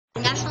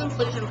The National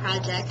Inclusion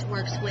Project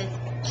works with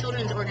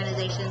children's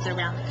organizations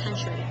around the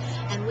country,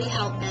 and we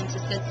help them to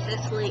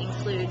successfully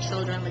include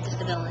children with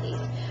disabilities.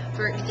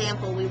 For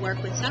example, we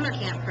work with summer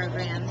camp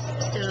programs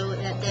so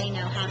that they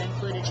know how to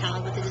include a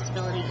child with a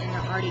disability in their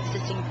already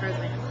existing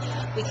program.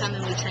 We come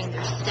and we train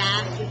their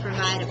staff. We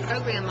provide a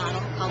program model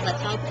called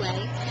Let's All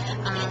Play,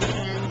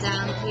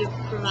 and we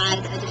provide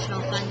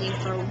additional funding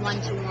for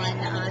one-to-one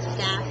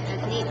staff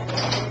as needed.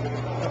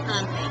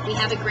 We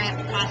have a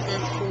grant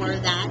process for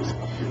that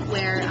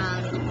where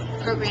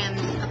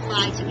programs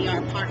apply to be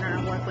our partner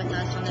and work with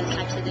us on those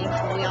types of things.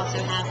 But we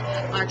also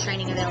have our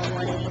training available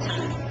at any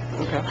time.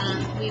 Okay.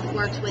 We've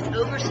worked with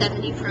over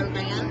 70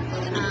 programs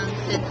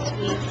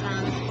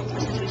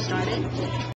since we started.